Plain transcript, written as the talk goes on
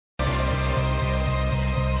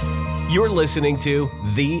You're listening to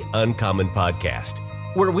The Uncommon Podcast,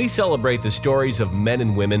 where we celebrate the stories of men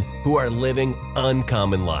and women who are living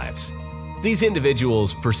uncommon lives. These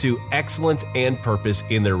individuals pursue excellence and purpose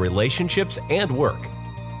in their relationships and work.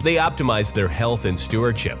 They optimize their health and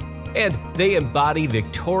stewardship, and they embody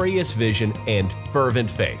victorious vision and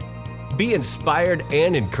fervent faith. Be inspired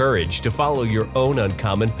and encouraged to follow your own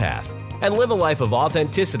uncommon path and live a life of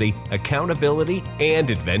authenticity, accountability, and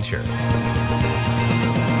adventure.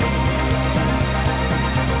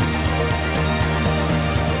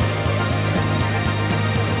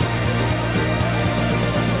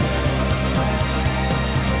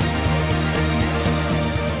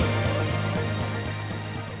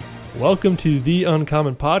 Welcome to The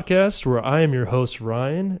Uncommon Podcast, where I am your host,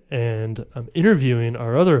 Ryan, and I'm interviewing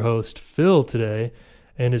our other host, Phil, today,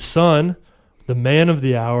 and his son, the man of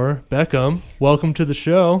the hour, Beckham. Welcome to the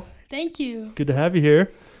show. Thank you. Good to have you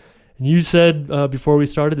here. And you said before we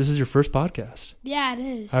started, this is your first podcast. Yeah, it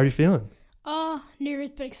is. How are you feeling? Nervous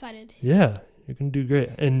but excited. Yeah, you're going to do great.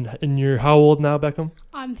 And you're how old now, Beckham?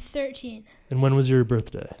 I'm 13. And when was your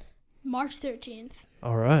birthday? March 13th.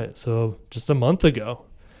 All right, so just a month ago.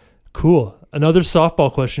 Cool. Another softball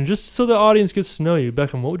question, just so the audience gets to know you.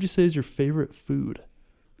 Beckham, what would you say is your favorite food?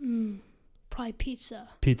 Probably pizza.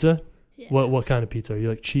 Pizza? Yeah. What kind of pizza? Are you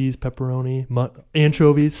like cheese, pepperoni,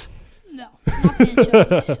 anchovies? No, not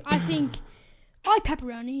anchovies. I like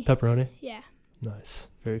pepperoni. Pepperoni? Yeah. Nice.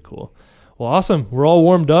 Very cool. Well, awesome. We're all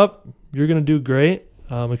warmed up. You're going to do great.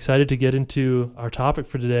 I'm excited to get into our topic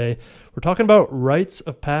for today. We're talking about rites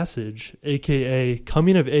of passage, a.k.a.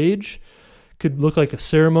 coming of age. Could look like a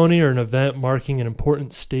ceremony or an event marking an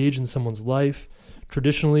important stage in someone's life.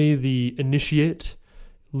 Traditionally, the initiate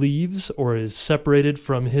leaves or is separated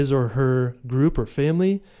from his or her group or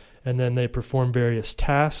family, and then they perform various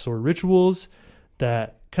tasks or rituals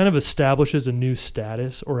that kind of establishes a new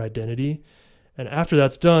status or identity. And after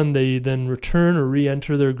that's done, they then return or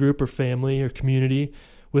re-enter their group or family or community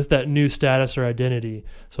with that new status or identity.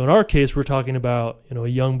 So in our case, we're talking about, a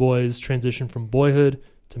young boy's transition from boyhood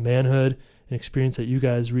to manhood, an experience that you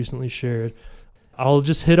guys recently shared. I'll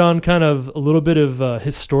just hit on kind of a little bit of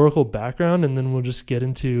historical background, and then we'll just get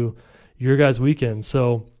into your guys' weekend.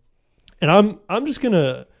 So, and I'm just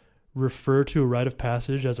gonna refer to a rite of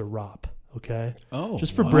passage as a ROP, okay? Oh,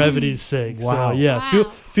 just for brevity's sake. Wow. So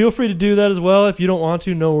yeah, feel free to do that as well if you don't want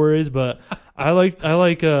to. No worries, but I like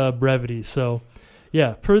brevity. So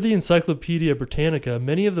yeah, per the Encyclopedia Britannica,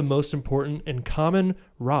 many of the most important and common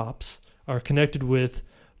ROPs are connected with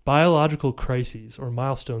biological crises or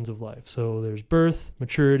milestones of life. So there's birth,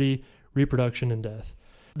 maturity, reproduction, and death.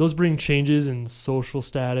 Those bring changes in social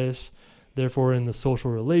status, therefore in the social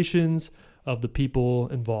relations of the people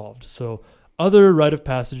involved. So other rite of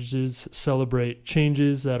passages celebrate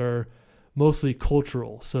changes that are mostly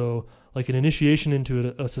cultural. So like an initiation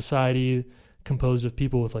into a society composed of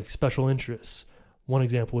people with like special interests. One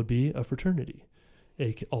example would be a fraternity,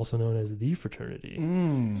 also known as the fraternity.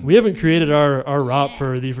 We haven't created our ROP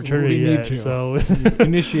for the fraternity yet, so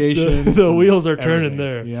initiation. the wheels are turning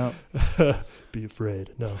there. Yeah. Be afraid.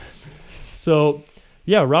 No. So,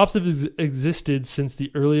 yeah, ROPs have existed since the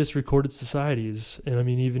earliest recorded societies, and I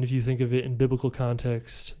mean, even if you think of it in biblical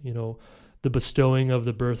context, the bestowing of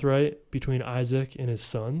the birthright between Isaac and his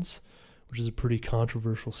sons, which is a pretty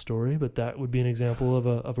controversial story, but that would be an example of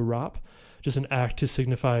a ROP. Just an act to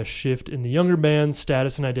signify a shift in the younger man's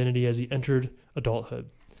status and identity as he entered adulthood.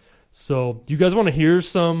 So do you guys want to hear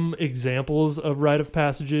some examples of rite of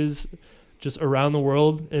passages just around the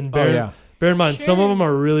world? And bear in mind, some of them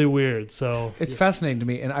are really weird. So it's fascinating to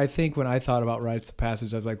me. And I think when I thought about rites of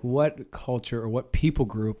passage, I was like, what culture or what people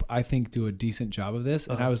group I think do a decent job of this?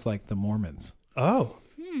 And I was like, the Mormons. Oh,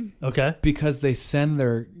 okay. Because they send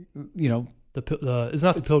their, it's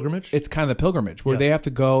not the pilgrimage? It's kind of the pilgrimage where they have to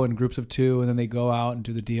go in groups of two and then they go out and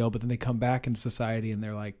do the deal, but then they come back into society and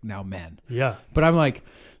they're like now men. Yeah. But I'm like,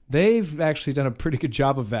 they've actually done a pretty good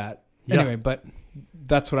job of that. Yeah. Anyway, but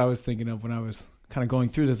that's what I was thinking of when I was kind of going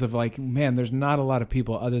through this of like, man, there's not a lot of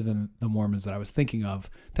people other than the Mormons that I was thinking of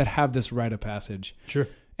that have this rite of passage. Sure.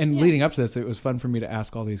 And leading up to this, it was fun for me to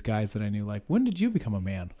ask all these guys that I knew, like, when did you become a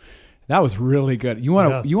man? That was really good. You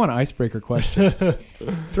want an icebreaker question?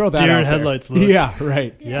 Throw that Deer out in there. headlights look. Yeah,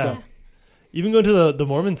 right. Yeah. So, even going to the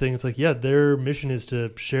Mormon thing, it's like, their mission is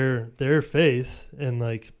to share their faith, and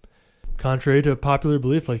like, contrary to popular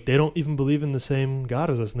belief, like they don't even believe in the same God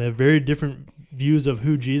as us, and they have very different views of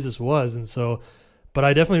who Jesus was. And so, but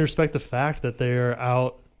I definitely respect the fact that they are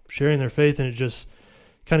out sharing their faith, and it just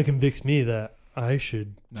kind of convicts me that I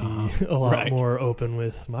should be a lot more open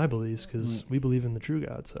with my beliefs because we believe in the true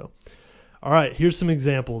God. So, All right, here's some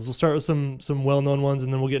examples. We'll start with some well-known ones,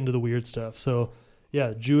 and then we'll get into the weird stuff. So,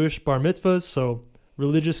 yeah, Jewish bar mitzvahs, so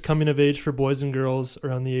religious coming of age for boys and girls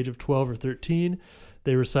around the age of 12 or 13.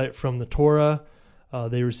 They recite from the Torah.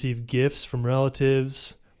 They receive gifts from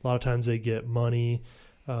relatives. A lot of times they get money.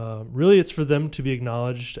 Really, it's for them to be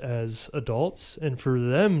acknowledged as adults and for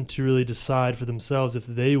them to really decide for themselves if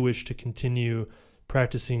they wish to continue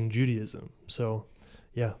practicing Judaism. So,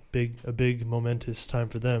 yeah, a big momentous time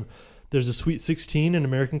for them. There's a Sweet 16 in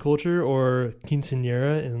American culture, or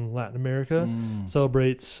quinceañera in Latin America.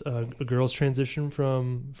 Celebrates a girl's transition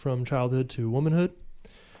from childhood to womanhood.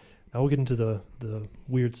 Now we'll get into the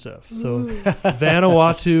weird stuff. So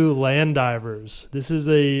Vanuatu land divers. This is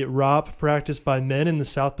a ROP practiced by men in the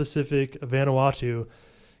South Pacific of Vanuatu.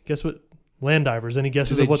 Guess what? Land divers. Any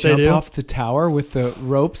guesses of what they do? Jump off the tower with the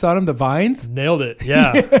ropes on them, the vines? Nailed it.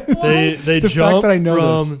 Yeah. They jump from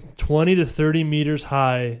this. 20 to 30 meters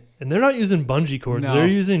high, and they're not using bungee cords. No. They're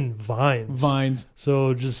using vines.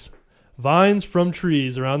 So just vines from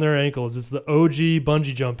trees around their ankles. It's the OG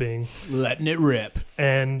bungee jumping. Letting it rip.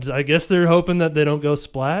 And I guess they're hoping that they don't go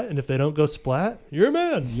splat. And if they don't go splat, you're a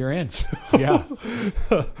man. You're in. Yeah.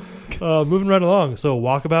 Moving right along. So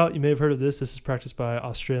walkabout, you may have heard of this. This is practiced by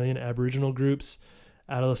Australian Aboriginal groups.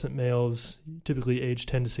 Adolescent males, typically aged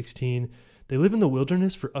 10 to 16. They live in the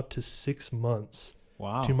wilderness for up to 6 months.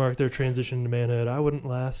 Wow. To mark their transition to manhood. I wouldn't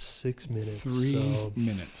last 6 minutes. 3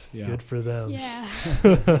 minutes. Yeah. Good for them. Yeah.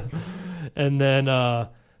 And then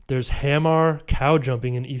there's Hamar cow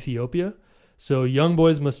jumping in Ethiopia. So young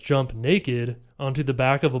boys must jump naked onto the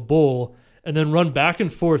back of a bull and then run back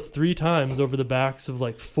and forth 3 times over the backs of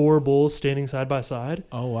like 4 bulls standing side by side.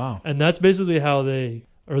 Oh, wow. And that's basically how they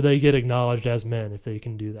get acknowledged as men if they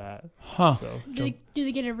can do that. Huh. So Do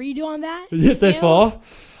they get a redo on that? if they fall?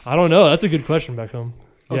 I don't know. That's a good question, Beckham.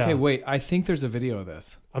 Okay, Yeah. wait. I think there's a video of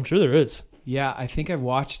this. I'm sure there is. Yeah, I think I've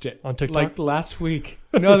watched it. On TikTok? Like last week.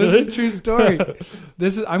 No, this is a true story. I'm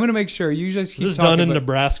going to make sure. You just keep Was this talking, done in but-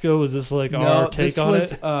 Nebraska? Was this like No, our take this on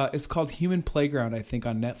was, it? It's called Human Playground, I think,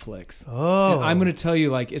 on Netflix. Oh. And I'm going to tell you,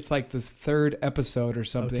 like, it's like this 3rd episode or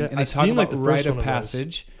something. Okay. And they I've talk seen, about like, the rite first of one of those.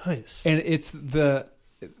 passage. Nice. And it's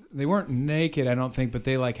they weren't naked, I don't think, but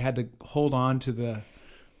they like had to hold on to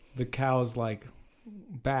the cow's like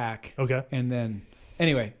back. Okay. And then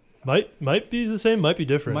anyway, Might be the same, might be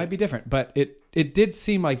different. might be different, but it did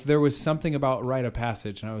seem like there was something about rite of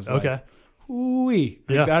passage, and I was like, Okay. ooh-wee.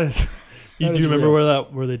 Like, Yeah. that is. Do that you is remember real.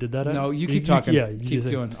 where they did that at? No, you keep talking. Yeah, you keep do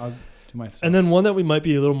think. going. I'll do my stuff. And then one that we might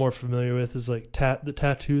be a little more familiar with is like the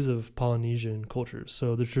tattoos of Polynesian cultures.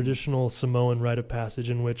 So the traditional Samoan rite of passage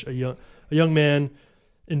in which a young man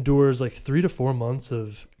endures like 3 to 4 months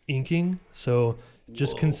of inking. So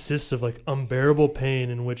just consists of like unbearable pain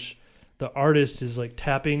in which the artist is like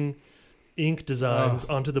tapping ink designs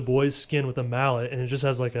onto the boy's skin with a mallet, and it just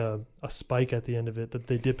has like a spike at the end of it that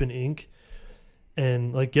they dip in ink.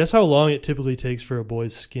 And like, guess how long it typically takes for a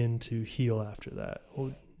boy's skin to heal after that?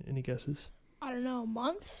 Well, any guesses? I don't know.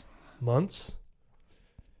 Months? Months?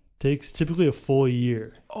 Takes typically a full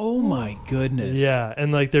year. oh my goodness. Yeah,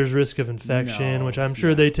 and like there's risk of infection, No, which I'm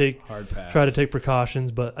sure yeah. they Hard pass. try to take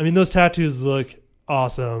precautions. But I mean, those tattoos look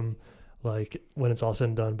awesome, like when it's all said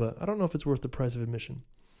and done. But I don't know if it's worth the price of admission.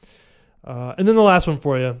 And then the last one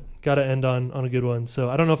for you, got to end on a good one.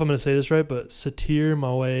 So I don't know if I'm going to say this right, but Satir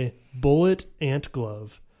Mawe bullet ant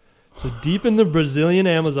glove. So deep in the Brazilian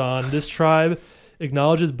Amazon, this tribe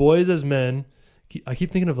acknowledges boys as men. I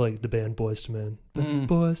keep thinking of like the band Boys to Men.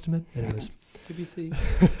 Boys to Men. Anyways. BBC.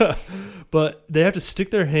 But they have to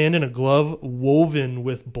stick their hand in a glove woven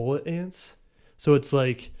with bullet ants. So it's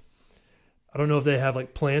like, I don't know if they have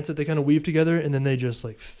like plants that they kind of weave together, and then they just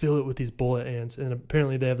like fill it with these bullet ants. And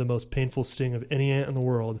apparently they have the most painful sting of any ant in the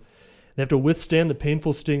world. They have to withstand the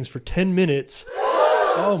painful stings for 10 minutes.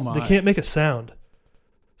 Oh my. They can't make a sound.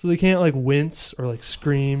 So they can't like wince or like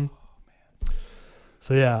scream.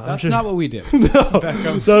 So yeah, That's not what we did.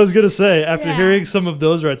 Beckham. So I was gonna say, after Yeah. hearing some of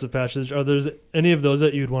those rites of passage, are there any of those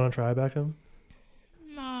that you'd want to try, Beckham?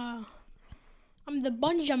 The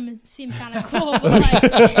bungee jumping seemed kind of cool, but like,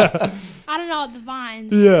 I don't know the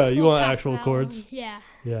vines. Yeah, you We'll want pass actual that cords? one. Yeah.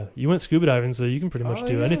 Yeah, you went scuba diving, so you can pretty much Oh,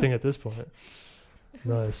 do yeah. anything at this point.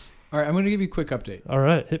 Nice. All right, I'm going to give you a quick update. All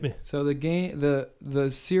right, hit me. So the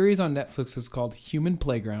series on Netflix is called Human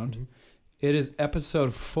Playground. Mm-hmm. It is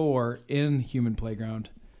episode 4 in Human Playground.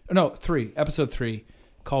 No, 3. Episode 3,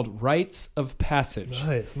 called Rites of Passage.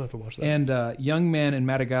 Nice. I'm gonna have to watch that. And young men in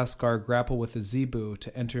Madagascar grapple with a zebu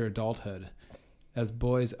to enter adulthood, as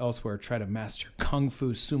boys elsewhere try to master kung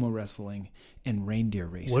fu, sumo wrestling, and reindeer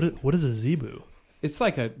racing. What is a zebu? It's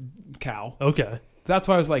like a cow. Okay. That's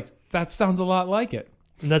why I was like, that sounds a lot like it.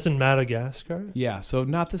 And that's in Madagascar? Yeah, so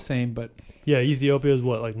not the same, but Yeah, Ethiopia is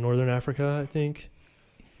what, like northern Africa, I think.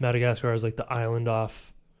 Madagascar is like the island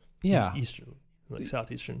off eastern, like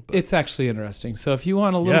southeastern. But it's actually interesting. So if you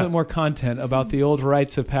want a little bit more content about the old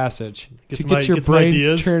rites of passage get your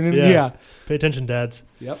brains turning, pay attention, dads.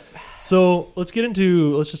 Yep. So let's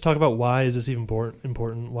just talk about why is this even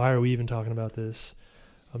important? Why are we even talking about this?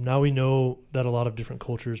 Now we know that a lot of different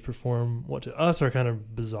cultures perform what to us are kind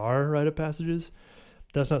of bizarre rite of passages.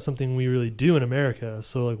 That's not something we really do in America.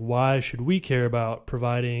 So like, why should we care about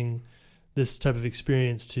providing this type of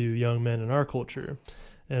experience to young men in our culture?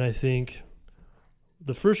 And I think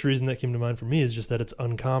the first reason that came to mind for me is just that it's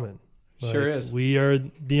uncommon. Sure is. We are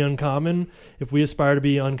the uncommon. If we aspire to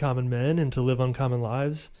be uncommon men and to live uncommon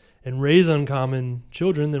lives and raise uncommon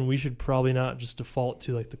children, then we should probably not just default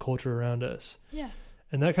to like the culture around us. Yeah.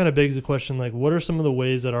 And that kind of begs the question, like, what are some of the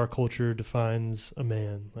ways that our culture defines a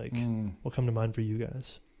man? Like, what come to mind for you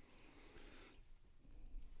guys?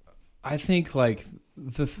 I think like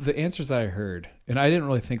the answers that I heard, and I didn't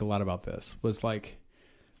really think a lot about this, was like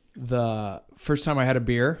the first time I had a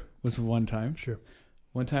beer was one time. Sure.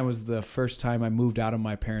 One time was the first time I moved out of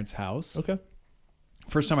my parents' house. Okay.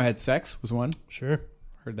 First time I had sex was one. Sure.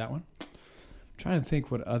 Heard that one. I'm trying to think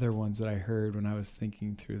what other ones that I heard when I was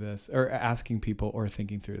thinking through this, or asking people or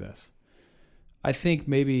thinking through this. I think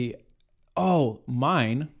maybe,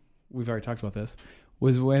 mine, we've already talked about this,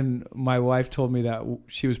 was when my wife told me that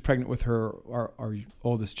she was pregnant with our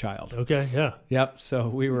oldest child. Okay, yeah. Yep. So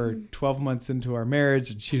we were 12 months into our marriage,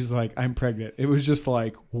 and she was like, I'm pregnant. It was just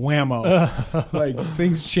like whammo. Like,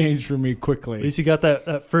 things changed for me quickly. At least you got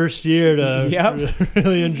that first year to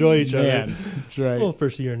really enjoy each other. Man, that's right. Well,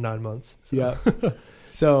 first year and 9 months. So. Yeah.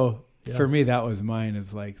 So for me, that was mine. It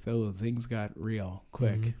was like, things got real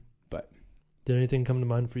quick. Mm-hmm. But did anything come to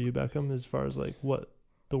mind for you, Beckham, as far as like what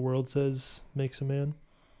the world says makes a man?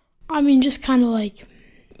 I mean, just kind of like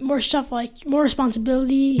more stuff, like more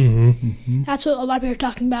responsibility. Mm-hmm. Mm-hmm. That's what a lot of people are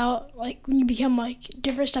talking about. Like when you become like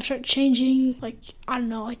different stuff start changing. Like I don't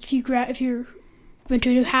know, like if you went to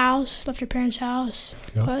a new house, left your parents' house,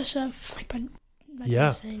 all that stuff. Like, but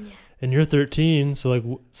yeah. And you're 13, so like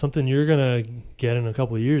something you're gonna get in a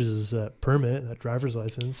couple of years is that permit, that driver's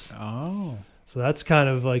license. Oh. So that's kind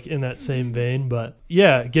of like in that same vein, but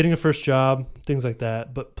yeah, getting a first job, things like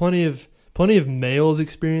that. But plenty of males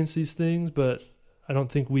experience these things, but I don't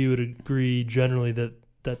think we would agree generally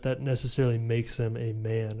that necessarily makes them a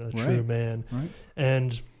man, a true man. Right.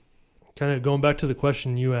 And kind of going back to the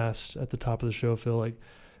question you asked at the top of the show, Phil, like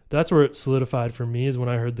that's where it solidified for me is when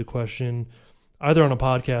I heard the question either on a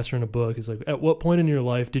podcast or in a book is like, at what point in your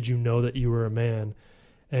life did you know that you were a man?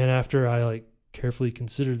 And after I like carefully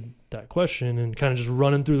considered that question and kind of just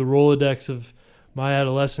running through the Rolodex of my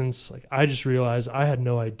adolescence, like I just realized I had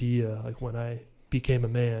no idea like when I became a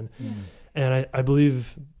man. And I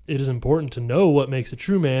believe it is important to know what makes a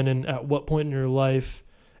true man and at what point in your life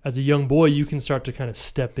as a young boy you can start to kind of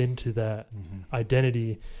step into that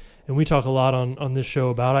identity. And we talk a lot on this show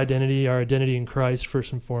about identity, our identity in Christ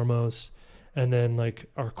first and foremost, and then like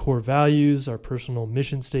our core values, our personal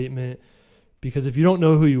mission statement. Because if you don't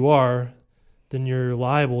know who you are, then you're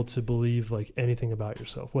liable to believe like anything about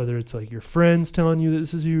yourself, whether it's like your friends telling you that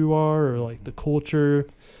this is who you are or like the culture.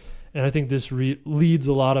 And I think this leads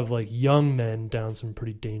a lot of like young men down some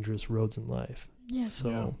pretty dangerous roads in life. Yeah.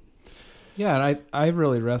 So, and I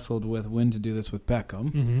really wrestled with when to do this with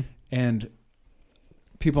Beckham. And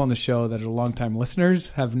people on the show that are longtime listeners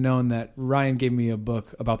have known that Ryan gave me a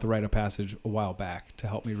book about the rite of passage a while back to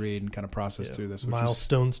help me read and kind of process through this.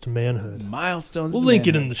 Milestones to Manhood. We'll link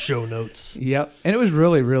it in the show notes. Yep. And it was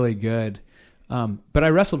really, really good. But I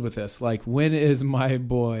wrestled with this. Like, when is my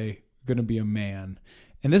boy going to be a man?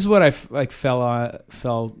 And this is what I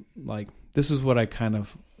felt like this is what I kind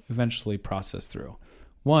of eventually processed through.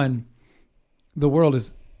 One, the world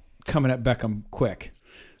is coming at Beckham quick.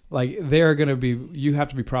 Like, they're going to be, you have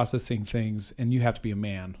to be processing things and you have to be a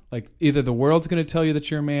man. Like, either the world's going to tell you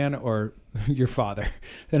that you're a man or your father.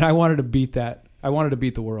 And I wanted to beat that. I wanted to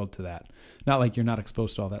beat the world to that. Not like you're not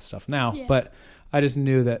exposed to all that stuff now, but I just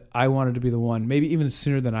knew that I wanted to be the one, maybe even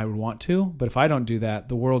sooner than I would want to. But if I don't do that,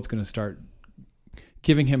 the world's going to start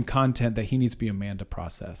giving him content that he needs to be a man to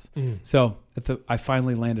process. So I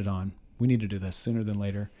finally landed on, we need to do this sooner than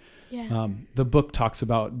later. Yeah. The book talks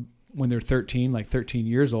about when they're 13, like 13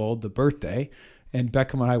 years old, the birthday, and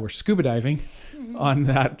Beckham and I were scuba diving on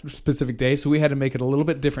that specific day. So we had to make it a little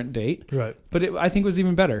bit different date. Right. But I think it was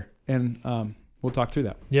even better. And we'll talk through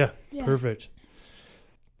that. Yeah. Perfect.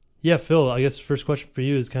 Yeah, Phil, I guess the first question for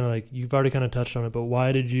you is kind of like, you've already kind of touched on it, but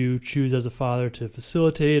why did you choose as a father to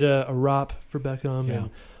facilitate a ROP for Beckham? Yeah. And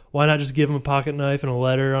why not just give him a pocket knife and a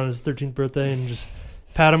letter on his 13th birthday and just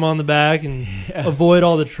pat him on the back and avoid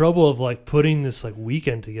all the trouble of like putting this like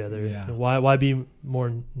weekend together? Yeah. Why be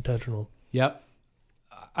more intentional? Yep.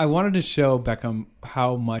 I wanted to show Beckham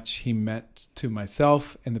how much he meant to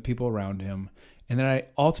myself and the people around him. And then I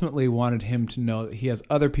ultimately wanted him to know that he has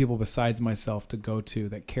other people besides myself to go to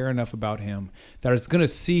that care enough about him, that is going to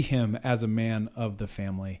see him as a man of the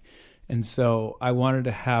family. And so I wanted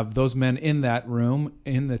to have those men in that room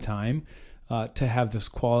in the time to have this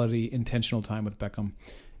quality, intentional time with Beckham.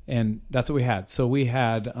 And that's what we had. So we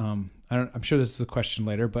had, I'm sure this is a question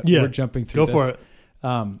later, but we're jumping through this. Go for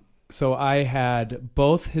it. So I had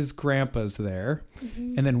both his grandpas there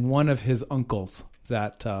and then one of his uncles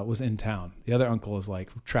that was in town. The other uncle is like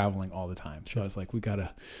traveling all the time. So I was like, we got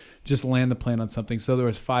to just land the plane on something. So there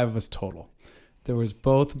was 5 of us total. There was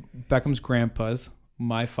both Beckham's grandpas,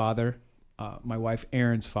 my father, my wife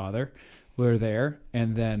Erin's father were there,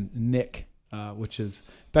 and then Nick, which is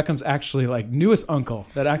Beckham's actually like newest uncle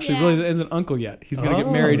that actually really isn't uncle yet. He's going to get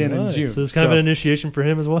married in June. So it's kind of an initiation for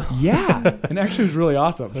him as well. Yeah. And actually it was really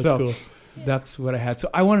awesome. That's cool. That's what I had. So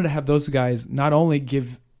I wanted to have those guys not only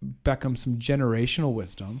give Beckham some generational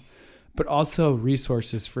wisdom, but also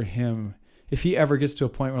resources for him if he ever gets to a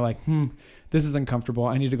point where like, this is uncomfortable.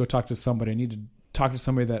 I need to go talk to somebody. I need to talk to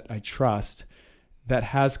somebody that I trust that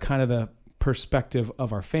has kind of the perspective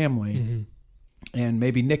of our family. Mm-hmm. And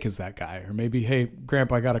maybe Nick is that guy, or maybe, hey,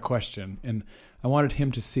 Grandpa, I got a question. And I wanted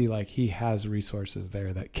him to see like he has resources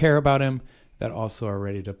there that care about him, that also are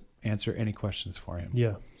ready to answer any questions for him.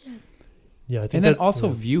 Yeah. Yeah, I think and then also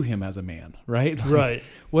view him as a man, right? Like, right.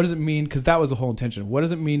 What does it mean? Because that was the whole intention. What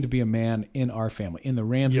does it mean to be a man in our family, in the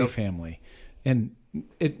Ramsey family? And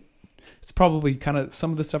it's probably kind of,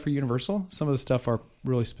 some of the stuff are universal. Some of the stuff are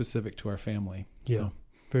really specific to our family. Yeah, so.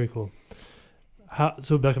 Very cool.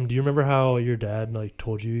 So Beckham, do you remember how your dad like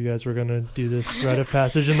told you guys were gonna do this rite of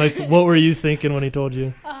passage, and like what were you thinking when he told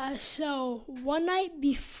you? So one night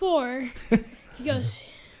before, he goes,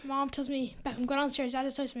 Mom tells me, Beckham, go downstairs. Dad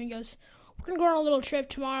just tells me, he goes, we're going to go on a little trip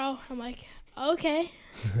tomorrow. I'm like, okay.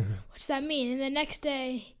 What's that mean? And the next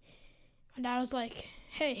day, my dad was like,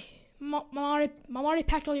 hey, Mom already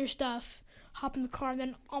packed all your stuff. Hop in the car. And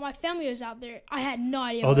then all my family was out there. I had no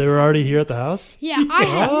idea. Oh, they were already here at the house? Yeah, I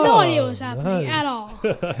had no idea what was happening at all.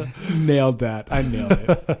 Nailed that. I nailed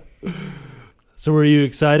it. So were you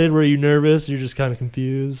excited? Were you nervous? You're just kind of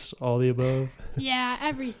confused? All the above? Yeah,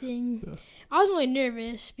 everything. I was really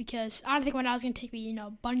nervous because I didn't think my dad was going to take me,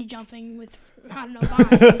 bungee jumping with, I don't know,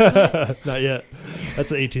 vines. Not yet. That's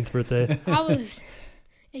the 18th birthday. I was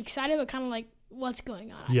excited, but kind of like, what's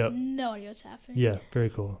going on? Yep. I have no idea what's happening. Yeah, very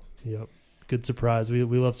cool. Yep. Good surprise. We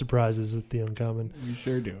love surprises with the Uncommon. We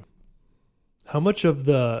sure do. How much of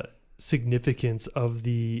the significance of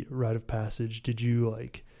the rite of passage did you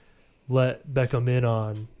like let Beckham in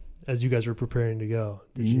on as you guys were preparing to go?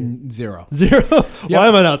 Zero. Why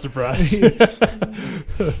am I not surprised?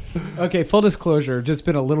 Okay, full disclosure, just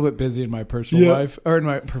been a little bit busy in my personal life, or in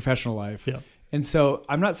my professional life. Yeah. And so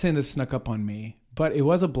I'm not saying this snuck up on me, but it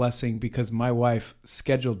was a blessing because my wife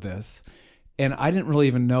scheduled this, and I didn't really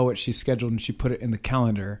even know what she scheduled, and she put it in the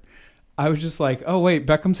calendar. I was just like, oh, wait,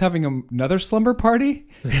 Beckham's having another slumber party?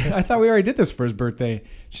 I thought we already did this for his birthday.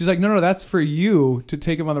 She's like, no, that's for you to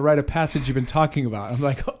take him on the rite of passage you've been talking about. I'm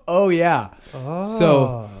like, oh, yeah. Oh.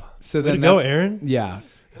 So then go, Aaron. Yeah.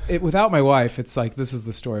 Without my wife, it's like, this is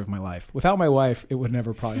the story of my life. Without my wife, it would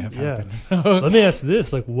never probably have happened. So. Let me ask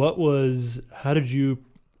this. Like, how did you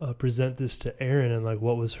present this to Erin, and like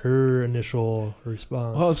what was her initial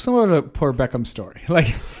response? Well, it's similar to poor Beckham's story. Like,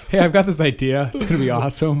 hey, I've got this idea. It's going to be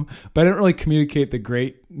awesome. But I didn't really communicate the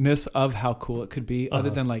greatness of how cool it could be, other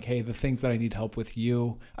than like, hey, the things that I need help with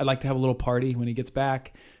you. I'd like to have a little party when he gets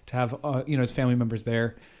back, to have his family members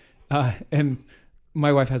there. And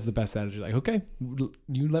my wife has the best attitude. Like, okay,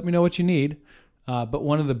 you let me know what you need. But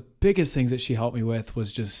one of the biggest things that she helped me with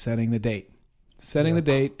was just setting the date. The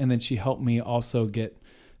date, and then she helped me also get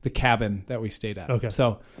the cabin that we stayed at. Okay.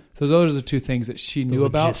 So those are the two things that she knew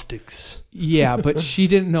about. Logistics. Yeah, but she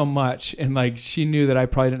didn't know much, and like she knew that I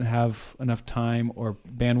probably didn't have enough time or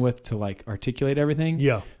bandwidth to like articulate everything.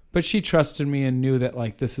 Yeah. But she trusted me and knew that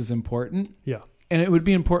like this is important. Yeah. And it would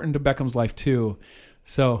be important to Beckham's life too.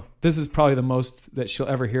 So this is probably the most that she'll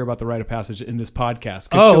ever hear about the rite of passage in this podcast,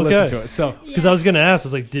 because she'll listen to it. So because I was going to ask,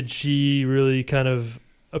 did she really kind of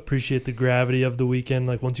appreciate the gravity of the weekend,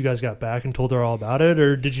 like once you guys got back and told her all about it,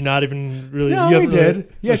 or did you not even really? No, we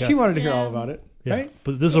did. Yeah, okay. She wanted to hear all about it. Yeah. Right?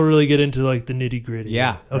 But this will really get into like the nitty gritty.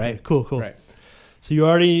 Yeah. Okay. Right. Cool. Right. So you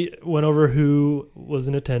already went over who was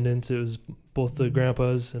in attendance. It was both the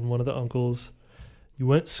grandpas and one of the uncles. You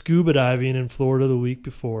went scuba diving in Florida the week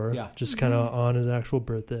before, Yeah. just kind of on his actual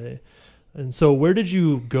birthday. And so where did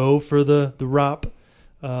you go for the ROP?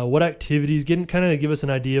 What activities? Kind of give us an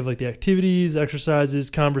idea of like the activities, exercises,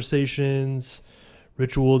 conversations,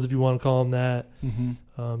 rituals, if you want to call them that.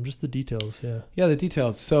 Mm-hmm. Just the details, yeah. Yeah, the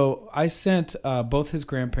details. So I sent both his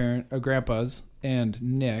grandpas and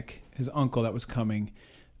Nick, his uncle that was coming,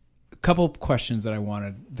 a couple questions that I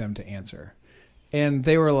wanted them to answer. And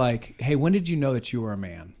they were like, hey, when did you know that you were a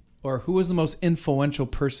man? Or who was the most influential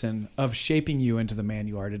person of shaping you into the man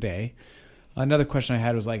you are today? Another question I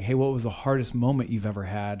had was like, hey, what was the hardest moment you've ever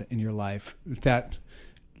had in your life that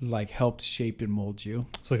like helped shape and mold you?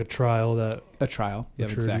 It's like a trial that... A trial. Yeah,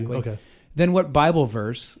 matured you. exactly. Okay. Then what Bible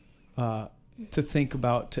verse to think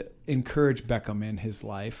about to encourage Beckham in his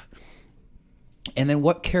life? And then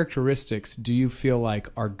what characteristics do you feel like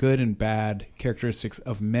are good and bad characteristics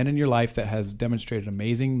of men in your life that has demonstrated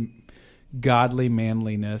amazing godly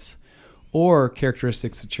manliness, or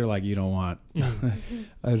characteristics that you're like, you don't want?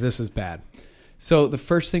 This is bad. So the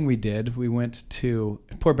first thing we did, we went to,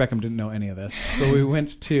 poor Beckham didn't know any of this. So we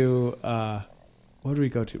went to, what did we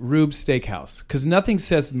go to? Rube's Steakhouse. Because nothing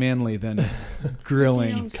says manly than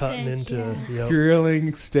grilling, Cutting into... Yep.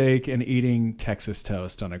 grilling steak and eating Texas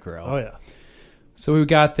toast on a grill. Oh, yeah. So we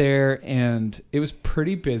got there and it was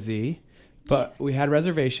pretty busy, but we had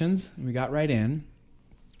reservations and we got right in.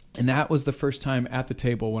 And that was the first time at the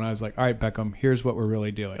table when I was like, all right, Beckham, here's what we're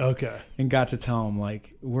really doing. Okay. And got to tell him,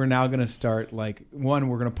 like, we're now going to start, like, one,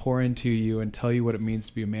 we're going to pour into you and tell you what it means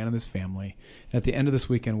to be a man in this family. And at the end of this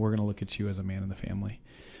weekend, we're going to look at you as a man in the family,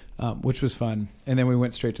 which was fun. And then we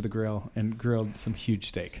went straight to the grill and grilled some huge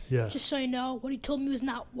steak. Yeah. Just so you know, what he told me was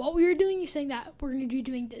not what we were doing. He's saying that we're going to be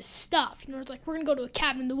doing this stuff. You know, it's like, we're going to go to a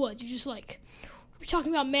cabin in the woods. You're just like, we're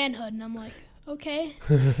talking about manhood. And I'm like, okay.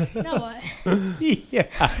 Now what? Yeah.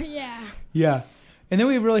 Yeah. Yeah. And then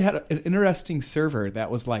we really had an interesting server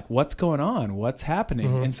that was like, what's going on? What's happening?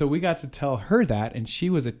 Mm-hmm. And so we got to tell her that. And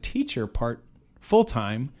she was a teacher,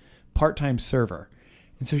 full-time, part-time server.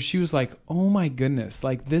 And so she was like, oh my goodness,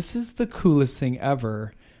 like this is the coolest thing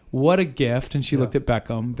ever. What a gift. And she looked at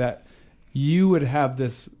Beckham that you would have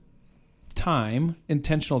this time,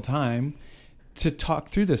 intentional time to talk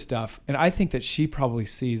through this stuff. And I think that she probably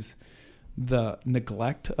sees the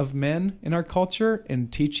neglect of men in our culture and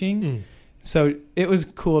teaching. So it was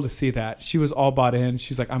cool to see that. She was all bought in.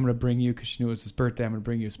 She's like, I'm going to bring you, because she knew it was his birthday, I'm going to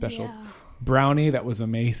bring you a special brownie that was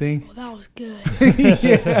amazing. Well, that was good.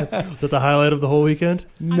 Yeah. Is that the highlight of the whole weekend?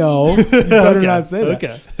 No, you better Okay. not say that.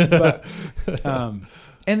 Okay. But,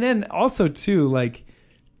 and then also too, like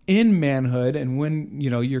in manhood, and when, you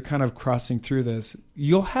know, you're kind of crossing through this,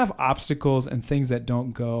 you'll have obstacles and things that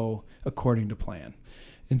don't go according to plan.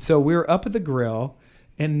 And so we were up at the grill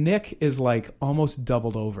and Nick is like almost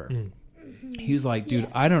doubled over. He was like, dude,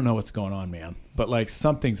 I don't know what's going on, man, but like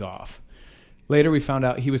something's off. Later we found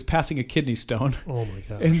out he was passing a kidney stone. Oh my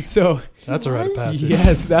gosh. And so That's a rite of passage.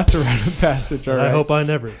 yes, that's a rite of passage. All right. I hope I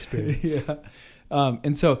never experience. Yeah.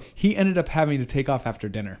 And so he ended up having to take off after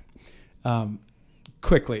dinner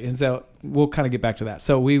quickly. And so we'll kind of get back to that.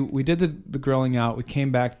 So we did the grilling out. We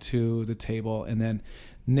came back to the table, and then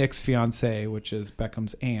Nick's fiance, which is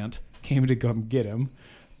Beckham's aunt, came to come get him.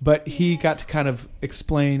 But he got to kind of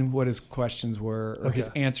explain what his questions were, or his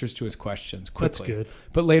answers to his questions quickly. That's good.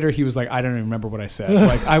 But later he was like, I don't even remember what I said.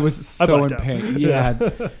 Like I was so in pain. Yeah.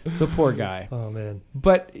 The poor guy. Oh man.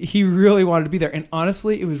 But he really wanted to be there. And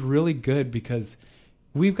honestly, it was really good because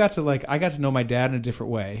I got to know my dad in a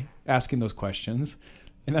different way, asking those questions.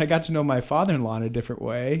 And then I got to know my father-in-law in a different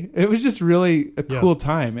way. It was just really a cool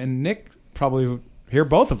time. And Nick probably would hear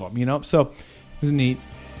both of them, you know? So it was neat.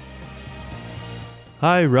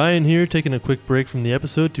 Hi, Ryan here, taking a quick break from the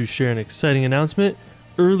episode to share an exciting announcement.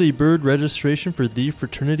 Early bird registration for The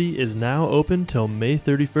Fraternity is now open till May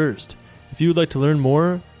 31st. If you would like to learn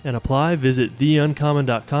more and apply, visit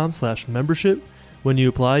theuncommon.com/membership. When you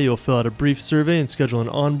apply, you'll fill out a brief survey and schedule an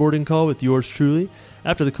onboarding call with yours truly.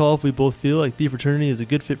 After the call, if we both feel like The Fraternity is a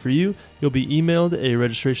good fit for you, you'll be emailed a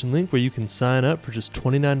registration link where you can sign up for just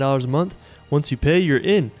 $29 a month. Once you pay, you're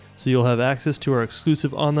in. So you'll have access to our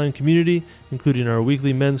exclusive online community, including our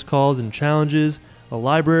weekly men's calls and challenges, a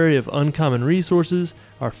library of uncommon resources,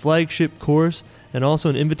 our flagship course, and also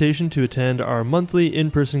an invitation to attend our monthly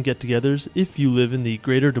in-person get-togethers if you live in the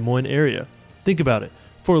greater Des Moines area. Think about it.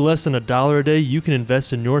 For less than $1 a day, you can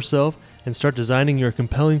invest in yourself and start designing your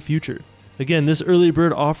compelling future. Again, this early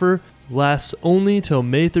bird offer lasts only till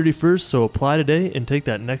May 31st, so apply today and take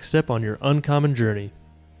that next step on your uncommon journey.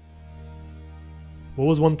 What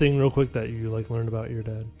was one thing real quick that you learned about your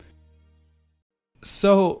dad?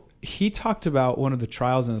 So he talked about one of the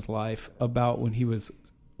trials in his life about when he was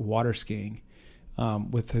water skiing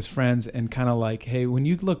with his friends, and kind of like, hey, when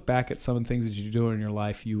you look back at some of the things that you do in your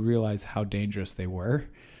life, you realize how dangerous they were.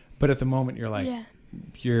 But at the moment you're like,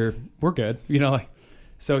 we're good. You know, like,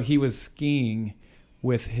 so he was skiing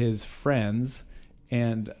with his friends,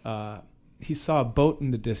 and he saw a boat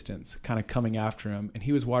in the distance kind of coming after him, and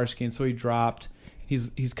he was water skiing. So he dropped,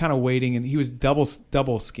 he's kind of waiting, and he was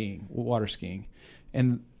double skiing, water skiing.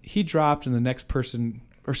 And he dropped, and the next person,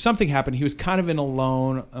 or something happened. He was kind of in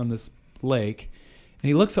alone on this lake, and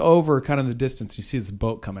he looks over kind of in the distance. You see this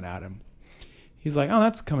boat coming at him. He's like, oh,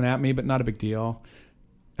 that's coming at me, but not a big deal.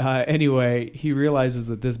 Anyway, he realizes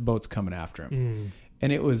that this boat's coming after him.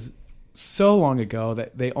 And it was so long ago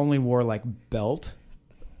that they only wore like belt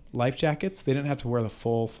life jackets. They didn't have to wear the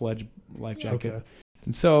full-fledged life jacket. Okay.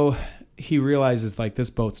 And so he realizes like this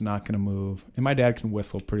boat's not going to move. And my dad can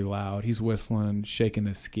whistle pretty loud. He's whistling, shaking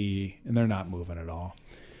the ski, and they're not moving at all.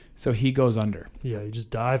 So he goes under. Yeah, you just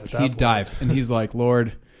dive at that point. He dives, and he's like,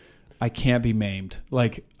 Lord, I can't be maimed.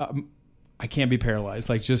 Like, I can't be paralyzed.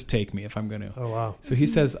 Like, just take me if I'm going to. Oh, wow. So he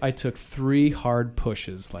says, I took 3 hard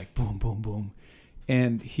pushes, like boom, boom, boom.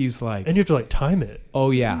 And he's like... And you have to like time it.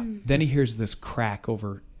 Oh, yeah. Then he hears this crack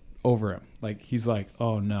over him. Like, he's like,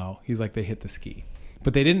 oh, no. He's like, they hit the ski.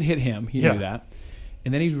 But they didn't hit him. He knew that.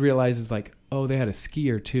 And then he realizes like, oh, they had a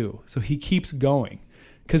skier too. So he keeps going.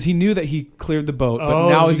 Because he knew that he cleared the boat, but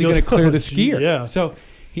now is he going to clear the skier? Yeah. So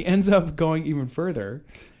he ends up going even further,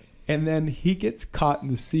 and then he gets caught in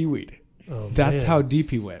the seaweed. Oh, that's how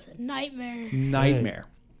deep he went. It's a nightmare. Nightmare.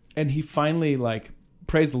 And he finally like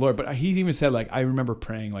praised the Lord, but he even said like, I remember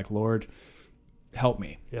praying like, Lord, help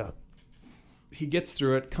me. Yeah. He gets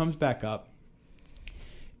through it, comes back up,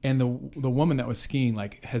 and the woman that was skiing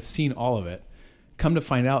like has seen all of it. Come to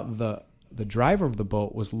find out, the driver of the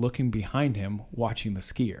boat was looking behind him, watching the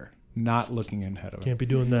skier, not looking ahead of him. Can't be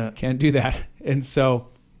doing that. Can't do that. And so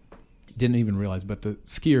didn't even realize, but the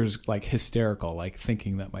skier's like hysterical, like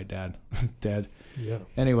thinking that my dad dead. Yeah.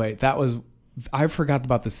 Anyway, I forgot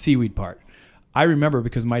about the seaweed part. I remember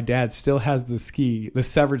because my dad still has the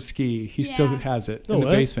severed ski. He still has it in the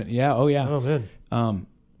basement. Yeah. Oh yeah. Oh man.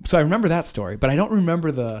 So I remember that story, but I don't remember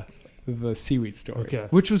the seaweed story,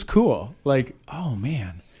 which was cool. Like, oh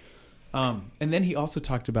man. And then he also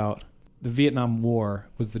talked about the Vietnam War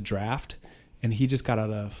was the draft, and he just got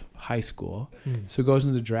out of high school. So he goes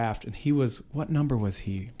into the draft, and he was, what number was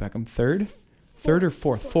he, Beckham? Third or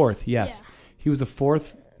fourth? Fourth, yes. Yeah. He was the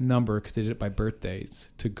 4th number because they did it by birthdays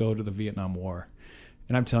to go to the Vietnam War.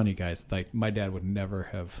 And I'm telling you guys, like, my dad would never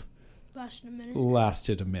have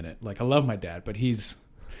lasted a minute. Like, I love my dad, but he's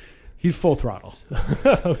full throttle.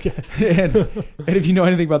 Okay. and if you know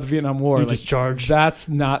anything about the Vietnam War, you just charge. That's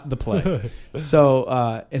not the play.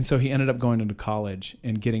 So he ended up going into college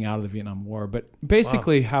and getting out of the Vietnam War. But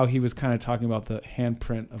basically how he was kind of talking about the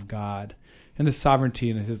handprint of God and the sovereignty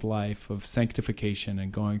in his life of sanctification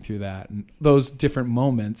and going through that. And those different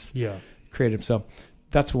moments created him. So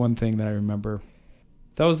that's one thing that I remember.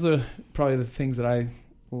 That was probably the things that I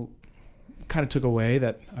kind of took away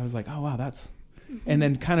that I was like, oh, wow, that's... And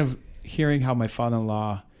then kind of hearing how my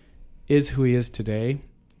father-in-law is who he is today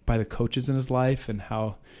by the coaches in his life, and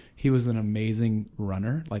how he was an amazing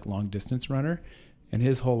runner, like long distance runner. And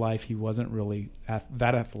his whole life, he wasn't really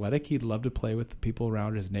that athletic. He'd love to play with the people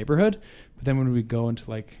around his neighborhood. But then when we go into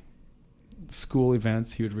like school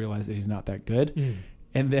events, he would realize that he's not that good.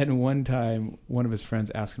 And then one time, one of his friends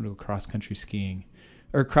asked him to go cross-country skiing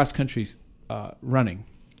or cross-country running,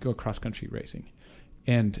 go cross-country racing.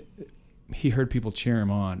 And he heard people cheer him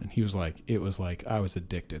on, and he was like, it was like I was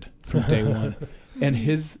addicted from day one. And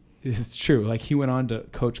it's true. Like, he went on to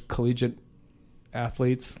coach collegiate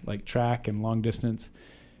athletes, like track and long distance.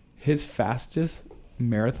 His fastest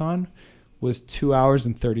marathon was 2 hours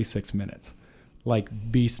and 36 minutes,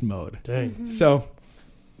 like beast mode. Dang. So,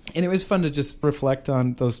 and it was fun to just reflect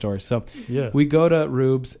on those stories. So we go to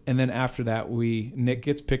Rube's, and then after that, Nick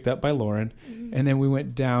gets picked up by Lauren, and then we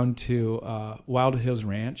went down to Wild Hills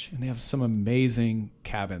Ranch, and they have some amazing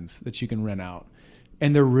cabins that you can rent out,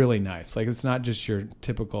 and they're really nice. Like, it's not just your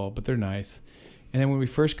typical, but they're nice. And then when we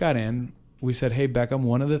first got in, we said, hey, Beckham,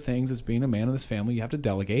 one of the things as being a man of this family, you have to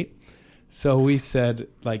delegate. So we said,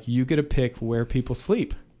 like, you get to pick where people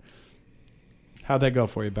sleep. How'd that go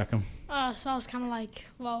for you, Beckham? So I was kind of like,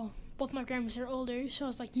 well, both my grandmas are older, so I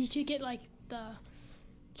was like, you should get like the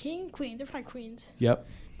king, queen. They're probably queens. Yep.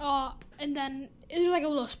 And then it was like a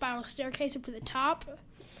little spiral staircase up to the top.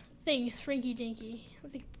 Thing, Frankie Dinky. I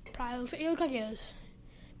think probably it looked like it was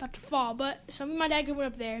about to fall. But so me and my dad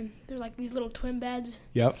went up there. There's like these little twin beds.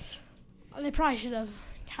 Yep. They probably should have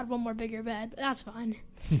had one more bigger bed, but that's fine.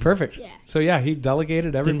 It's perfect. Yeah. So yeah, he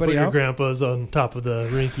delegated Didn't everybody put your out. grandpa's on top of the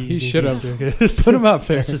rinky. He should have staircase. put him up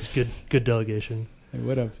there. It's just good delegation. He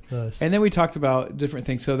would have. Nice. And then we talked about different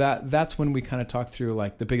things. So that's when we kind of talked through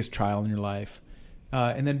like the biggest trial in your life.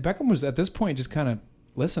 And then Beckham was at this point just kind of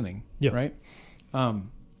listening. Yeah. Right.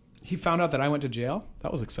 He found out that I went to jail.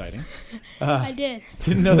 That was exciting. I did.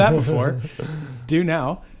 Didn't know that before. Do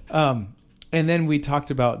now. And then we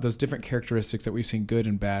talked about those different characteristics that we've seen good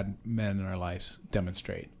and bad men in our lives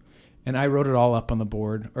demonstrate. And I wrote it all up on the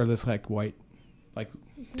board, or this like white, like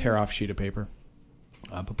tear off sheet of paper,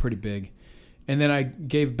 but pretty big. And then I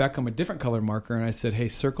gave Beckham a different color marker, and I said, hey,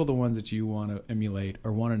 circle the ones that you want to emulate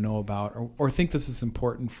or want to know about or think this is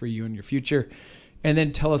important for you in your future. And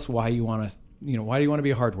then tell us why you want to, why do you want to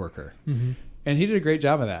be a hard worker? Mm-hmm. And he did a great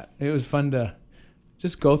job of that. It was fun to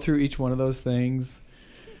just go through each one of those things.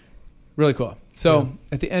 Really cool. So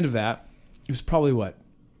at the end of that, it was probably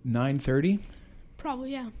 9:30?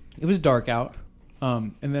 Probably, yeah. It was dark out.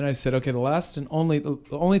 And then I said, okay, the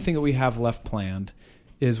only thing that we have left planned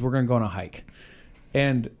is we're going to go on a hike.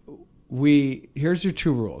 And here's your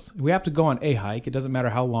 2 rules. We have to go on a hike. It doesn't matter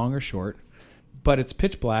how long or short, but it's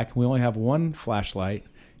pitch black. We only have one flashlight,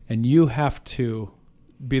 and you have to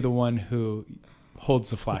be the one who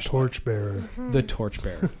holds the flashlight. Torchbearer. The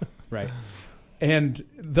torchbearer. Right. And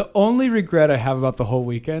the only regret I have about the whole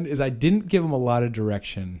weekend is I didn't give him a lot of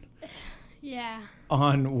direction. Yeah.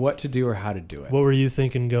 On what to do or how to do it. What were you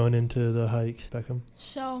thinking going into the hike, Beckham?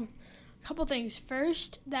 So, a couple things.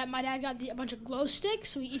 First, that my dad got a bunch of glow sticks,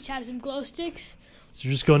 so we each had some glow sticks. So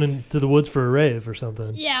you're just going into the woods for a rave or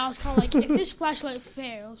something? Yeah, I was kind of like, if this flashlight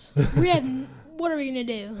fails, what are we going to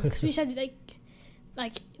do? Because we said,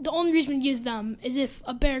 like, the only reason we use them is if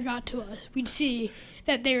a bear got to us. We'd see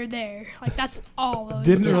that they were there. Like, that's all.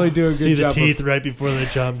 Didn't really do a good See job. See the teeth right before they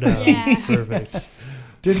jump down. Yeah. Perfect.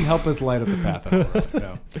 Didn't help us light up the path at all.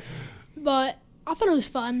 No. But I thought it was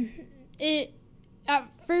fun. At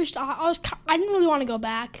first, I didn't really want to go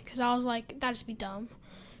back because I was like, that'd just be dumb.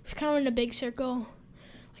 It was kind of in a big circle.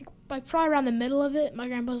 Like probably around the middle of it, my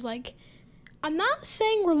grandpa was like, I'm not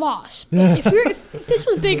saying we're lost, but if this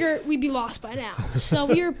was bigger, we'd be lost by now. So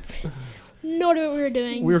we were know what we were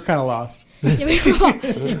doing. We were kind of lost. Yeah, we were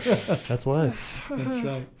lost. That's life. That's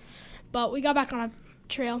right. But we got back on a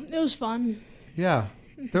trail. It was fun. Yeah.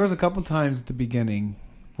 There was a couple times at the beginning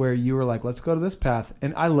where you were like, let's go to this path.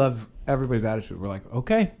 And I love everybody's attitude. We're like,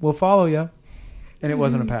 okay, we'll follow you. And it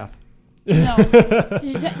wasn't a path. No.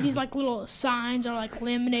 These like little signs are like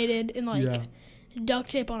laminated in like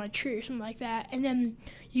duct tape on a tree or something like that. And then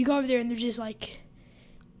you go over there and there's just like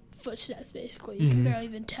footsteps basically. You can barely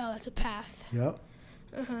even tell that's a path. Yep.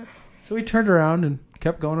 Uh-huh. So we turned around and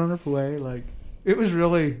kept going on our way. Like, it was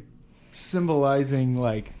really symbolizing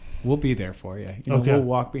like, we'll be there for you. We'll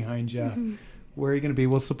walk behind you. Mm-hmm. Where are you going to be?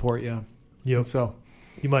 We'll support you. Yep. And so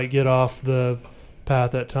you might get off the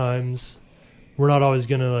path at times. We're not always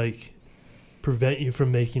going to like prevent you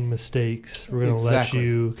from making mistakes. We're going to let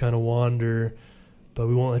you kind of wander, but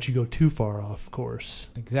we won't let you go too far off course.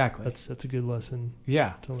 Exactly. That's a good lesson.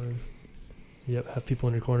 Yeah. To learn. Yep. Have people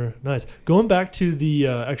in your corner. Nice. Going back to the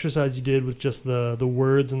exercise you did with just the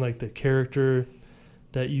words and like the character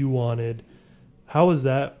that you wanted. How was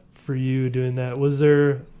that for you doing that?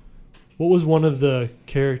 What was one of the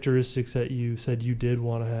characteristics that you said you did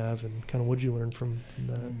want to have, and kind of what did you learn from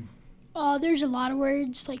that? There's a lot of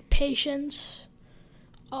words like patience,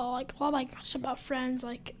 like a lot like stuff about friends,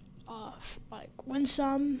 like win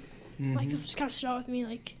some, like that just kind of stood out with me.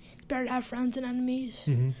 Like it's better to have friends than enemies.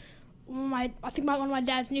 Mm-hmm. I think one of my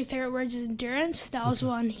dad's new favorite words is endurance. That was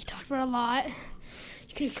one he talked about a lot.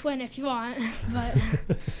 You can explain it if you want, but.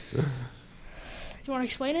 Do you want to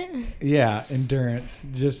explain it? Yeah, endurance.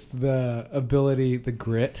 Just the ability, the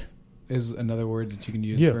grit is another word that you can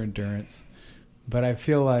use for endurance. But I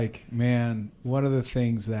feel like, man, one of the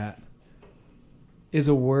things that is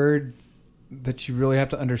a word that you really have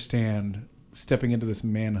to understand stepping into this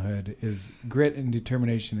manhood is grit and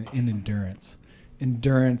determination and endurance.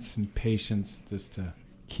 Endurance and patience just to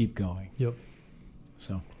keep going. Yep.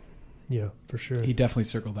 So. Yeah, for sure. He definitely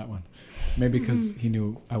circled that one. Maybe because he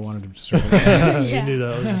knew I wanted him to circle that. He knew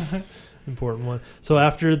that was an important one. So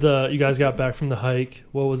after you guys got back from the hike,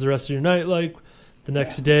 what was the rest of your night like? The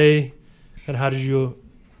next day, and how did you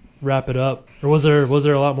wrap it up? Or was there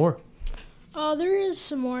a lot more? There is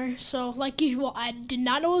some more. So like usual, I did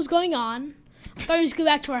not know what was going on. I thought we just go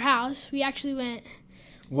back to our house. We actually went.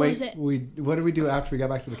 What did we do after we got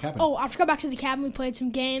back to the cabin? Oh, after we got back to the cabin, we played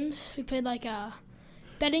some games. We played like a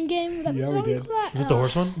betting game. We did. Was it the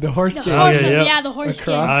horse one? The horse game. Yeah, the horse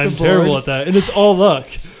game. I'm terrible at that, and it's all luck.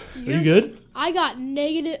 Are you good? I got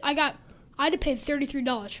negative. I had to pay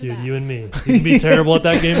 $33 for Dude, that. you and me. We can be terrible at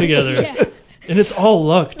that game together. Yeah. And it's all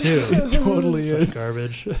luck, too. It totally Such is.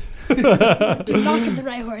 garbage. Did not get the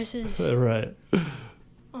right horses. Right.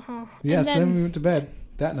 Uh-huh. Yeah, And so then we went to bed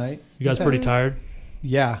that night. You guys pretty tired?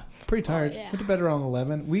 Yeah, pretty tired. yeah. Went to bed around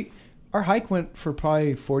 11. Our hike went for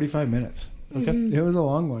probably 45 minutes. Okay. Mhm. It was a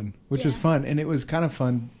long one, which was Yeah. fun. And it was kind of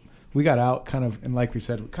fun. We got out and like we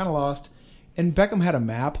said, we kind of lost. And Beckham had a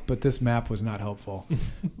map, but this map was not helpful,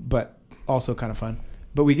 but also kind of fun.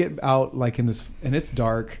 But we get out like in this, and it's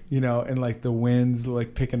dark, and like the wind's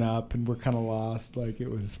like picking up and we're kind of lost. Like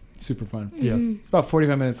it was super fun. Yeah. It's about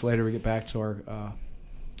 45 minutes later, we get back to our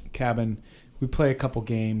cabin. We play a couple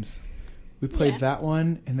games. We played Yeah. that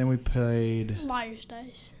one, and then we played Liar's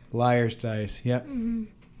dice. Liar's Dice. Yep. Mm-hmm.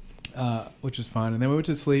 Which was fun. And then we went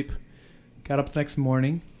to sleep, got up the next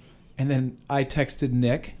morning, and then I texted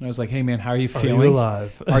Nick, and I was like, hey, man, how are you feeling? Are you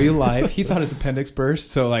alive? Are you alive? He thought his appendix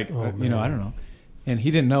burst, so like, Oh, I man. don't know. And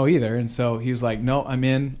he didn't know either, and so he was like, no, I'm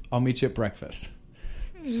in. I'll meet you at breakfast.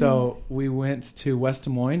 So we went to West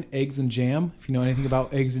Des Moines, Eggs and Jam. If you know anything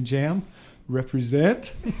about Eggs and Jam,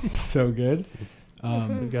 represent. So good.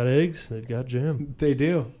 They've got eggs. They've got jam. They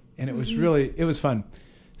do. And it was it was fun.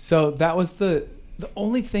 So that was the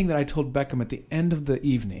only thing that I told Beckham at the end of the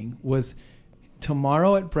evening was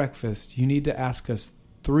tomorrow at breakfast, you need to ask us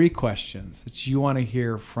 3 questions that you want to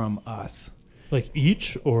hear from us. Like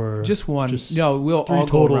each or? Just one. just No, we'll 3 all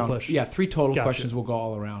go total around. questions? Yeah, 3 total Gotcha. questions will go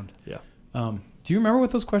all around. Yeah. Do you remember what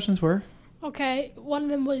those questions were? Okay, one of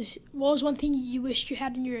them was, what was one thing you wished you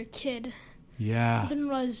had when you were a kid? Yeah. Then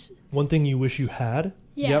was, One thing you wish you had?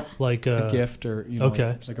 yeah. Yep. Like A gift or, okay.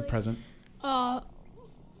 like, it's like a present.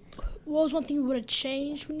 What was one thing you would have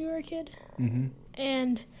changed when you were a kid? Mm-hmm.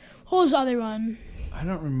 And what was the other one? I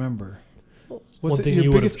don't remember. What What's One thing your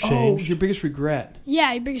you would have biggest? changed? Your biggest regret.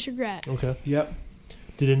 Yeah, your biggest regret. Okay. Yep.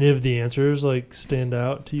 Did any of the answers like stand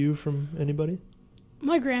out to you from anybody?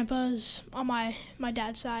 My grandpa's on my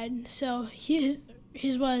dad's side, so his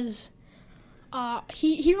was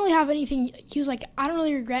he didn't really have anything. He was like, I don't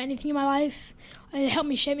really regret anything in my life. It helped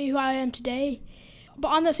me shape me who I am today. But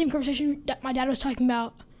on that same conversation, my dad was talking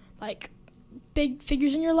about like big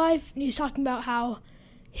figures in your life, and he's talking about how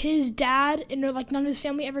his dad and like none of his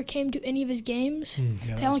family ever came to any of his games.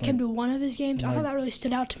 Yeah, They only came to one of his games. I my- thought that really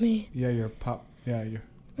stood out to me. Yeah, your papa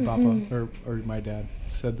Mhm. or my dad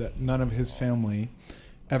said that none of his family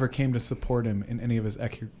ever came to support him in any of his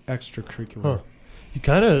extracurricular. Huh. He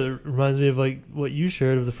kind of reminds me of like what you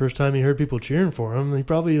shared of the first time he heard people cheering for him. He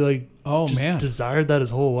probably like just desired that his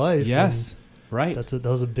whole life. Yes, and right. that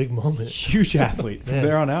was a big moment. Huge athlete from Man.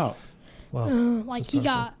 there on out. Wow. Like That he sounds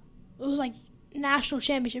got, it was like national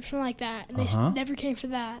championships, something like that, and Uh-huh. they never came for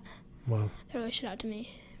that. Wow. That really stood out to me.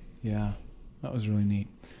 Yeah, that was really neat.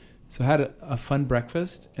 So I had a fun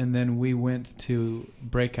breakfast, and then we went to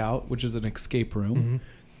Breakout, which is an escape room, Mm-hmm.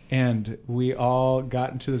 and we all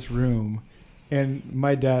got into this room. And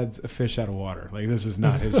my dad's a fish out of water. Like, this is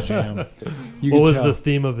not his jam. You What can was tell. the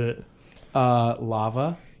theme of it?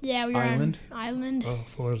 Lava. Yeah, we were Island? on island. Oh,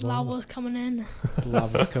 floors Lava lava. was coming in.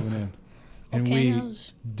 Lava's coming in. And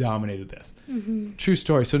Volcanoes. we dominated this. Mm-hmm. True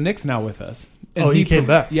story. So Nick's now with us. And Oh, he came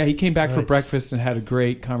back. Yeah, he came back for Nice. breakfast and had a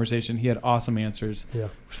great conversation. He had awesome answers. Yeah.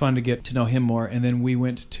 It was fun to get to know him more. And then we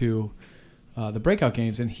went to the breakout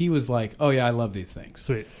games, and he was like, oh, yeah, I love these things.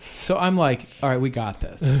 Sweet. So I'm like, all right, we got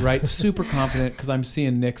this, right? Super confident because I'm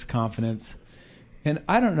seeing Nick's confidence. And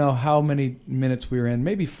I don't know how many minutes we were in,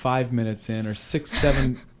 maybe 5 minutes in or 6,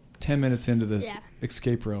 7, 10 minutes into this Yeah.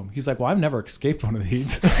 escape room. He's like, well, I've never escaped one of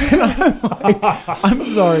these. And I'm like, I'm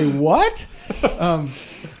sorry, what?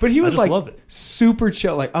 But he was I just like love it. super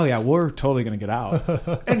chill, like, oh, yeah, we're totally going to get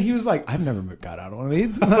out. And he was like, I've never got out of one of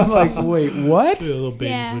these. And I'm like, wait, what? Yeah, a little baby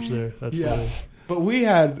Yeah. switch there. That's Yeah. funny. But we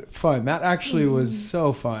had fun. That actually was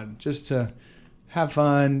so fun, just to have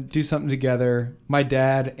fun, do something together. My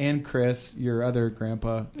dad and Chris, your other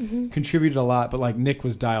grandpa, contributed a lot, but like Nick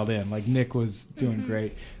was dialed in. Like Nick was doing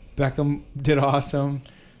great. Beckham did awesome.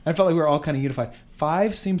 I felt like we were all kind of unified.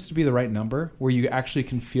 5 seems to be the right number where you actually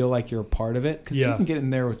can feel like you're a part of it, because you Yeah. can get in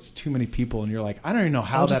there with too many people and you're like, I don't even know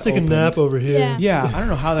how I'll that just take opened. a nap over here. Yeah. Yeah, I don't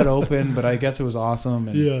know how that opened, but I guess it was awesome.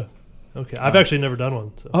 And Yeah. Okay. I've actually never done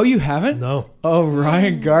one. So. Oh, you haven't? No. Oh,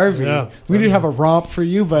 Ryan Garvey. Yeah. We did have a romp for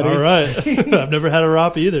you, buddy. All right. I've never had a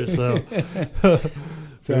ROP either. So.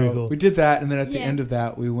 So Very cool. we did that, and then at the Yeah. end of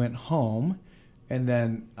that, we went home, and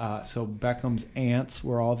then so Beckham's aunts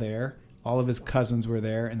were all there, all of his cousins were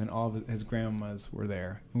there, and then all of his grandmas were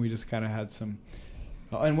there, and we just kind of had some.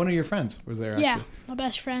 Oh, and one of your friends was there. Yeah, Actually. my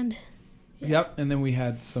best friend. Yep. And then we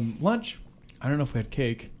had some lunch. I don't know if we had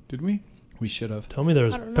cake. Did we? We should have. Tell me there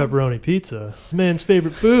was I don't know. pepperoni pizza. This man's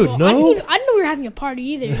favorite food. Well, No? I didn't know we were having a party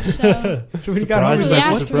either. So So when he got home, he's Surprised.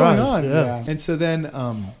 like, "What's Surprised, going on?" yeah. And so then,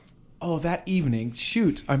 that evening,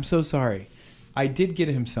 shoot, I'm so sorry. I did get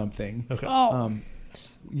him something. Okay.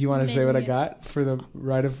 You want to say what I Amazing. got for the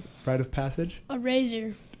rite of passage? a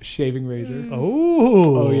razor. Shaving razor. Mm.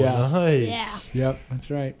 Oh, yeah. Nice. Yeah. Yep, that's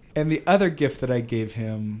right. And the other gift that I gave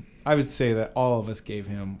him, I would say that all of us gave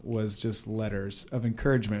him, was just letters of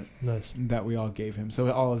encouragement Nice. that we all gave him. So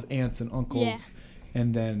all his aunts and uncles,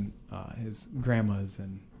 and then his grandmas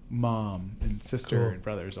and mom and sister Cool. and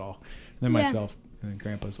brothers all, and then Yeah. myself and then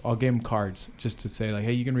grandpas all gave him cards just to say like,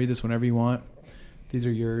 hey, you can read this whenever you want. These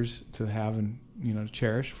are yours to have and to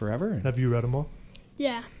cherish forever. And Have you read them all?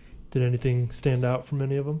 Yeah. Did anything stand out from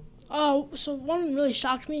any of them? Oh, so one really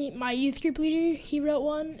shocked me. My youth group leader, he wrote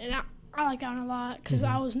one, and I like that one a lot because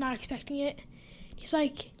I was not expecting it. He's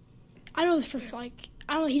like, I know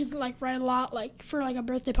he doesn't like write a lot. Like for like a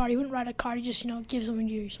birthday party, he wouldn't write a card. He just give someone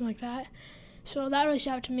to you or something like that. So that really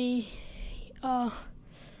stood out to me.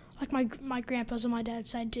 Like my grandpa's on my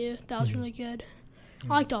dad's side too. That was really good. I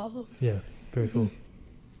liked all of them. Yeah. Very cool.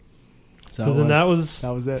 so then that was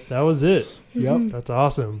it. That was it. Yep. That's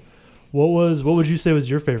awesome. What would you say was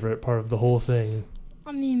your favorite part of the whole thing?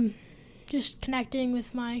 I mean, just connecting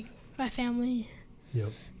with my family. Yep.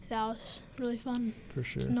 That was really fun. For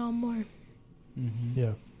sure. To know 'em more. Mm-hmm.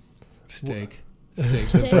 Yeah. Steak. Steak.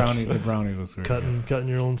 The brownie was very good. Cutting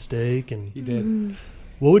your own steak. And He did. Mhm.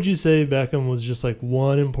 what would you say, Beckham, was just like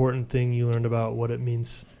one important thing you learned about what it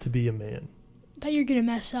means to be a man? That you're gonna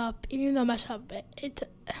mess up, even though mess up,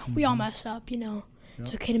 we all mess up, It's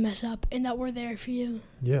Yep. okay to mess up, and that we're there for you,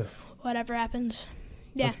 Yeah. whatever happens.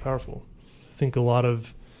 Yeah. That's powerful. I think a lot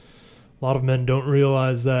of men don't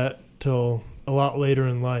realize that till a lot later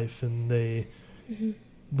in life, and they Mm-hmm.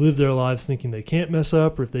 live their lives thinking they can't mess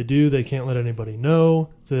up, or if they do, they can't let anybody know,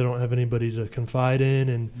 so they don't have anybody to confide in,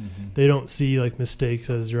 and they don't see like mistakes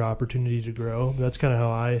as your opportunity to grow. That's kind of how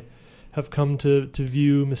I have come to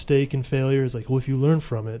view mistake and failure as like, well, if you learn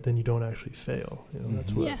from it, then you don't actually fail.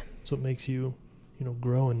 That's what Yeah. that's what makes you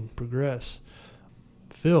grow and progress.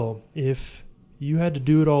 Phil, if you had to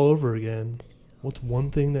do it all over again, what's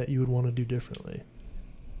one thing that you would want to do differently?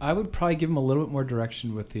 I would probably give him a little bit more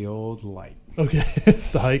direction with the old light. Okay.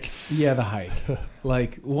 The hike. Yeah, the hike.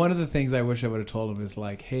 Like, one of the things I wish I would have told him is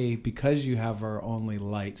like, hey, because you have our only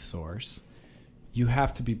light source, you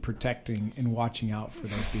have to be protecting and watching out for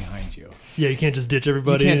those behind you. Yeah, you can't just ditch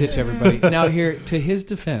everybody. You can't ditch everybody. Now, here, to his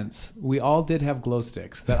defense, we all did have glow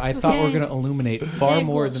sticks that I thought were Okay. going to illuminate far Dead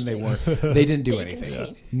more glow than they were. They didn't do They can anything.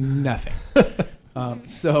 see. Nothing.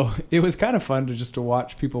 So it was kind of fun to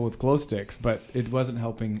watch people with glow sticks, but it wasn't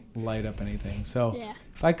helping light up anything. So Yeah.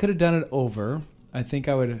 if I could have done it over, I think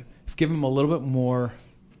I would have given him a little bit more,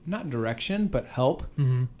 not direction, but help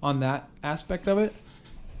Mm-hmm. on that aspect of it.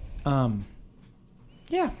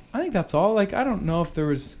 Yeah, I think that's all. Like, I don't know if there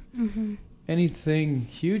was Mm-hmm. anything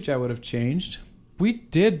huge I would have changed. We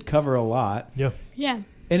did cover a lot, Yeah. Yeah.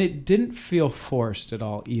 and it didn't feel forced at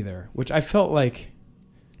all either, which I felt like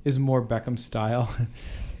is more Beckham style.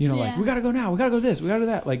 Like, Yeah. we got to go now, we got to go this, we got to do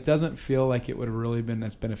that. Like, doesn't feel like it would have really been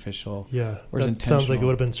as beneficial. Yeah. Or is That sounds like it intentional.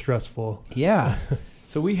 would have been stressful. Yeah.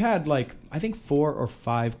 So we had like, I think 4 or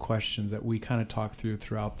 5 questions that we kind of talked through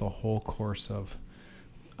throughout the whole course of,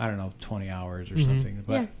 I don't know, 20 hours or Mhm. something.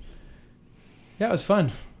 But Yeah. yeah, it was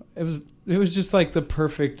fun. It was just like the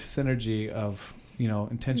perfect synergy of,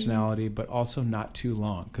 intentionality, but also not too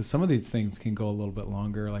long. Because some of these things can go a little bit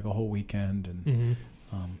longer, like a whole weekend. And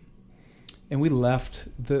and we left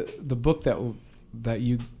the book that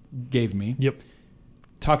you gave me. Yep.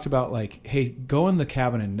 Talked about like, hey, go in the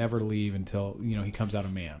cabin and never leave until he comes out a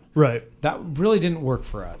man. Right. That really didn't work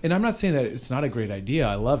for us. And I'm not saying that it's not a great idea.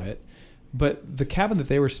 I love it. But the cabin that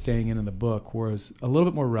they were staying in the book was a little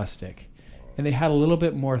bit more rustic. And they had a little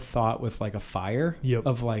bit more thought with like a fire Yep.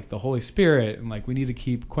 of like the Holy Spirit. And like we need to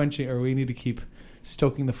keep quenching, or we need to keep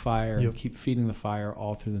stoking the fire Yep. and keep feeding the fire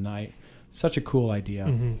all through the night. Such a cool idea.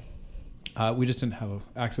 Mm-hmm. We just didn't have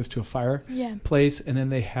access to a fire Yeah. place. And then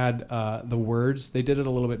they had the words. They did it a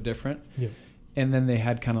little bit different. Yep. And then they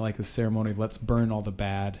had kind of like the ceremony of let's burn all the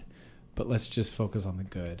bad, but let's just focus on the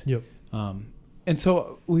good. Yep. And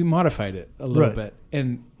so we modified it a little Right. bit.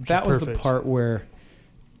 And Which that is was the perfect. part where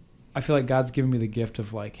I feel like God's given me the gift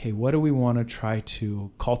of like, hey, what do we want to try to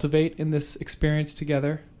cultivate in this experience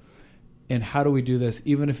together? And how do we do this,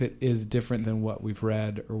 even if it is different than what we've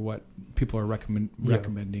read or what people are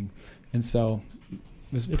recommending? And so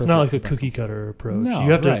It's not like a cookie cutter approach. No,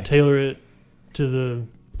 you have to right. tailor it to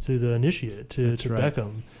the initiate, to That's right.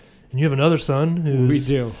 Beckham. And you have another son who's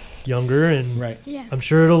younger, and Right. Yeah. I'm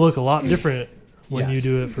sure it'll look a lot different when Yes. you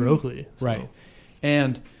do it for Oakley. So. Right.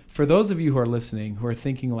 And for those of you who are listening, who are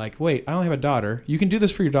thinking like, wait, I only have a daughter, you can do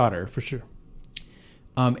this for your daughter. For sure.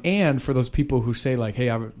 And for those people who say like, hey,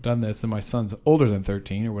 I've done this and my son's older than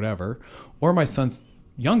 13 or whatever, or my son's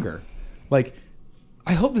younger, like,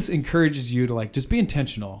 I hope this encourages you to like just be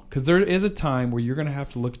intentional, because there is a time where you're going to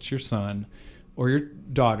have to look at your son or your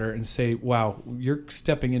daughter and say, wow, you're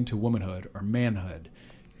stepping into womanhood or manhood,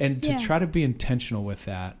 and to try to be intentional with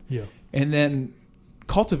that. Yeah. And then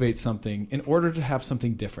cultivate something in order to have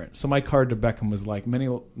something different. So my card to Beckham was like,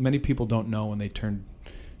 many people don't know when they turn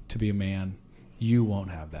to be a man. You won't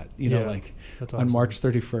have that. You know, like that's on awesome. March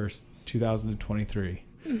 31st, 2023,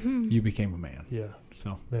 you became a man. Yeah.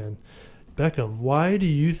 So, man. Beckham, why do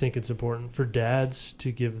you think it's important for dads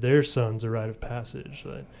to give their sons a rite of passage?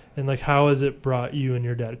 And like, how has it brought you and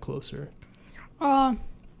your dad closer?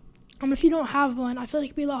 If you don't have one, I feel like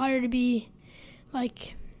it'd be a lot harder to be,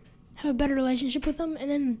 like, have a better relationship with them. And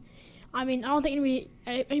then, I don't think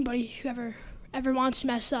anybody who ever wants to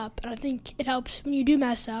mess up. And I think it helps when you do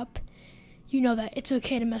mess up, you know that it's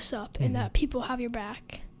okay to mess up and that people have your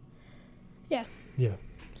back. Yeah. Yeah.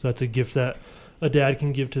 So that's a gift that a dad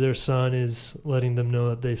can give to their son, is letting them know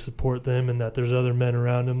that they support them and that there's other men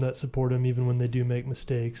around them that support them even when they do make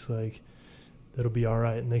mistakes. Like, that'll be all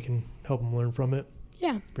right, and they can help them learn from it.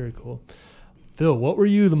 Yeah. Very cool. Phil, what were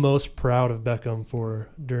you the most proud of Beckham for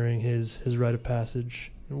during his rite of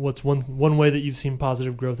passage? What's one way that you've seen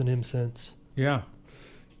positive growth in him since? yeah.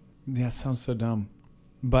 Yeah, it sounds so dumb.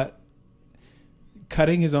 But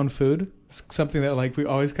cutting his own food is something that, like, we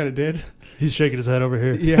always kind of did. He's shaking his head over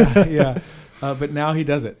here. Yeah. But now he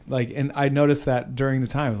does it. Like, and I noticed that during the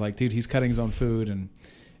time, like, dude, he's cutting his own food.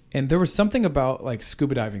 And there was something about, like,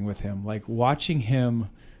 scuba diving with him. Like, watching him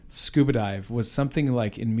scuba dive was something,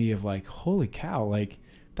 like, in me of, like, holy cow, like,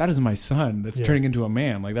 that is my son that's turning into a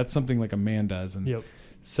man. Like, that's something like a man does. And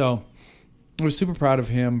so I was super proud of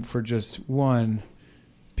him for just, one,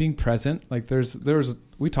 being present. Like,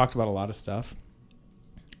 we talked about a lot of stuff,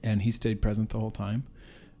 and he stayed present the whole time.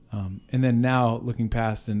 And then now looking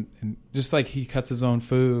past and just like he cuts his own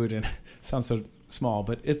food, and it sounds so small,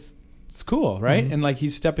 but it's cool, right? And like,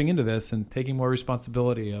 he's stepping into this and taking more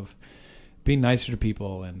responsibility of being nicer to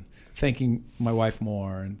people and thanking my wife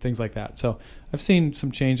more and things like that. So I've seen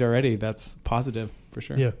some change already. That's positive for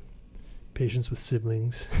sure. Yeah. Patience with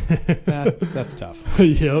siblings. That's tough.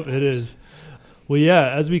 Yep, it is. Well, yeah,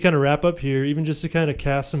 as we kind of wrap up here, even just to kind of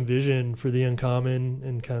cast some vision for the uncommon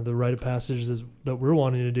and kind of the rite of passage that we're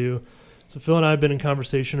wanting to do. So Phil and I have been in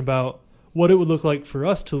conversation about what it would look like for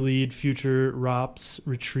us to lead future ROPS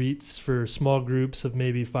retreats for small groups of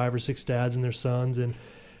maybe 5 or 6 dads and their sons. And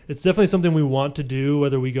it's definitely something we want to do,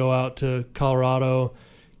 whether we go out to Colorado,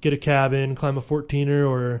 get a cabin, climb a 14er,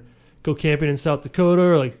 or go camping in South Dakota,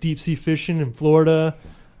 or like deep sea fishing in Florida.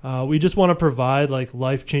 We just want to provide like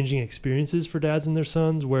life-changing experiences for dads and their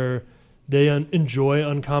sons where they enjoy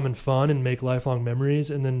uncommon fun and make lifelong memories,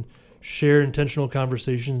 and then share intentional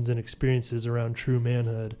conversations and experiences around true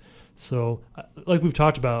manhood. So like we've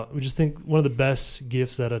talked about, we just think one of the best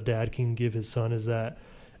gifts that a dad can give his son is that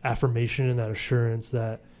affirmation and that assurance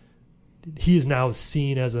that he is now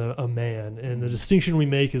seen as a man. And the distinction we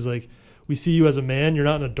make is like, we see you as a man, you're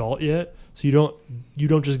not an adult yet. So you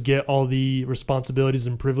don't just get all the responsibilities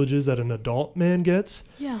and privileges that an adult man gets.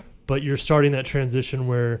 Yeah. But you're starting that transition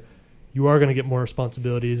where you are going to get more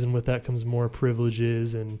responsibilities, and with that comes more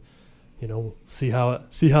privileges, and see how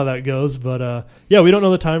that goes. But we don't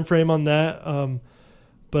know the time frame on that.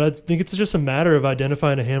 But I think it's just a matter of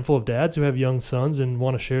identifying a handful of dads who have young sons and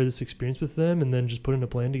want to share this experience with them, and then just putting a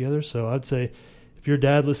plan together. So I'd say, if you're a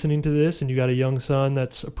dad listening to this and you got a young son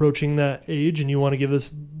that's approaching that age and you want to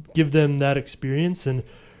give them that experience, and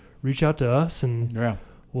reach out to us, and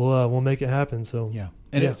we'll make it happen. So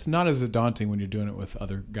it's not as daunting when you're doing it with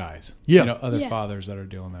other guys, other fathers that are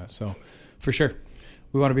doing that. So for sure,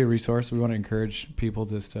 we want to be a resource. We want to encourage people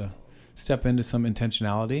just to step into some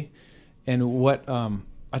intentionality. And what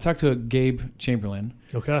I talked to Gabe Chamberlain.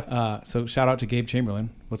 Okay. So shout out to Gabe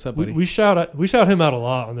Chamberlain. What's up, buddy? We shout him out a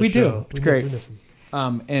lot on the show. We do. It's great.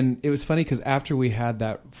 And it was funny because after we had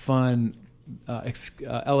that fun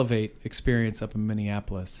Elevate experience up in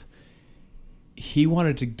Minneapolis, he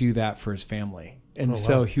wanted to do that for his family. And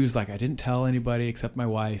so he was like, I didn't tell anybody except my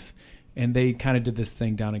wife. And they kind of did this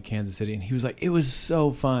thing down in Kansas City. And he was like, it was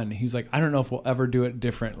so fun. He was like, I don't know if we'll ever do it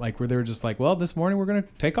different. Like, where they were just like, well, this morning we're going to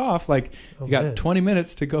take off. Like, you got 20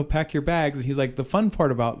 minutes to go pack your bags. And he was like, the fun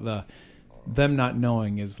part about them not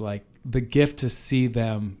knowing is like the gift to see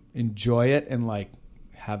them enjoy it and like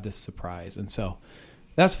have this surprise. And so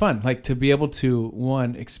That's fun. Like to be able to,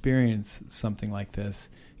 one, experience something like this.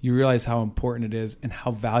 You realize how important it is and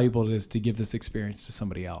how valuable it is to give this experience to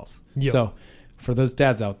somebody else. Yep. So for those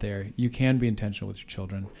dads out there, you can be intentional with your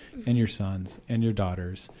children and your sons and your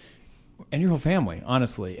daughters and your whole family,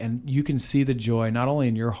 honestly. And you can see the joy not only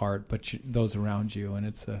in your heart, but those around you. And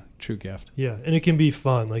it's a true gift. Yeah. And it can be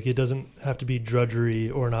fun. Like it doesn't have to be drudgery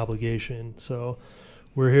or an obligation. So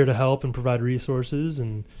we're here to help and provide resources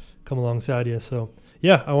and come alongside you. So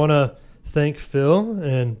yeah, I want to thank Phil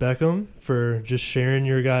and Beckham for just sharing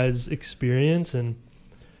your guys' experience. And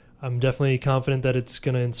I'm definitely confident that it's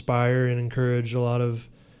going to inspire and encourage a lot of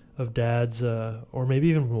dads or maybe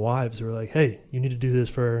even wives who are like, hey, you need to do this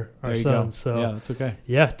for our sons. So yeah, that's okay.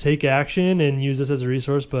 Yeah, take action and use this as a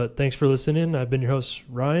resource. But thanks for listening. I've been your host,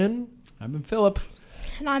 Ryan. I've been Philip.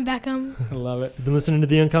 And I'm Beckham. I love it. You've been listening to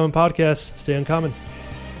The Uncommon Podcast. Stay uncommon.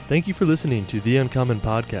 Thank you for listening to The Uncommon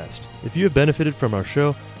Podcast. If you have benefited from our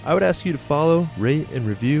show, I would ask you to follow, rate, and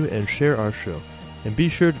review and share our show. And be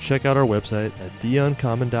sure to check out our website at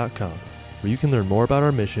theuncommon.com, where you can learn more about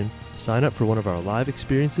our mission, sign up for one of our live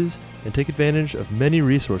experiences, and take advantage of many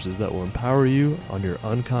resources that will empower you on your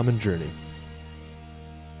uncommon journey.